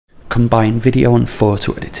combine video and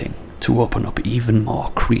photo editing to open up even more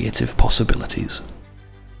creative possibilities.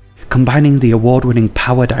 Combining the award-winning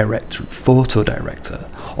PowerDirector and PhotoDirector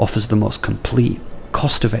offers the most complete,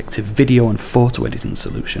 cost-effective video and photo editing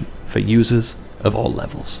solution for users of all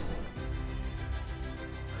levels.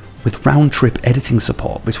 With round-trip editing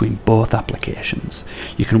support between both applications,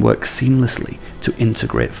 you can work seamlessly to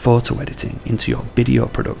integrate photo editing into your video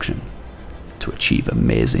production to achieve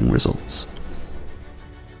amazing results.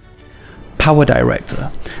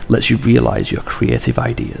 PowerDirector lets you realize your creative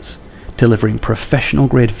ideas, delivering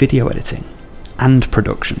professional-grade video editing and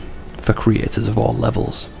production for creators of all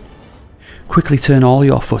levels. Quickly turn all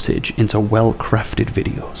your footage into well-crafted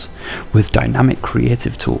videos with dynamic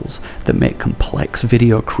creative tools that make complex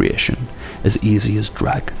video creation as easy as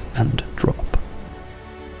drag and drop.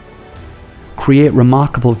 Create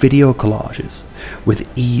remarkable video collages with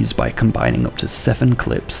ease by combining up to 7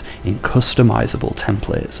 clips in customizable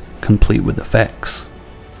templates complete with effects.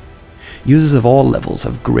 Users of all levels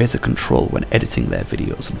have greater control when editing their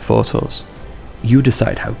videos and photos. You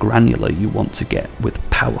decide how granular you want to get with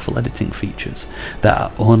powerful editing features that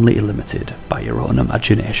are only limited by your own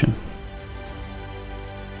imagination.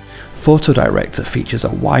 PhotoDirector features a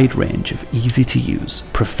wide range of easy-to-use,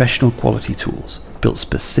 professional quality tools built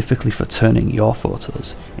specifically for turning your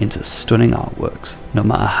photos into stunning artworks, no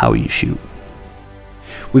matter how you shoot.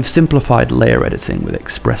 We've simplified layer editing with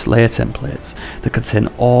express layer templates that contain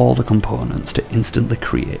all the components to instantly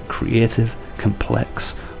create creative,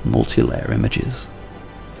 complex, multi-layer images.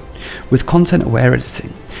 With content-aware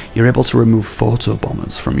editing, you're able to remove photo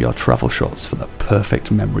bombers from your travel shots for the perfect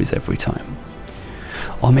memories every time.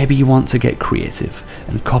 Or maybe you want to get creative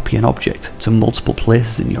and copy an object to multiple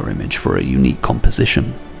places in your image for a unique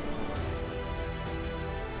composition.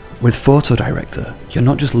 With PhotoDirector, you're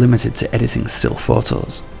not just limited to editing still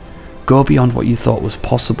photos. Go beyond what you thought was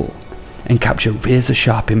possible and capture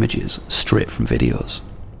razor-sharp images straight from videos.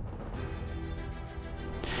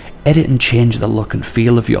 Edit and change the look and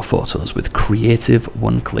feel of your photos with creative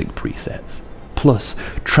one-click presets. Plus,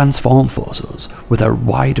 transform photos with a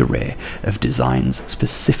wide array of designs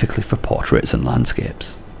specifically for portraits and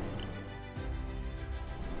landscapes.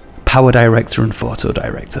 PowerDirector and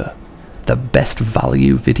PhotoDirector, the best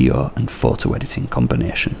value video and photo editing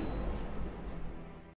combination.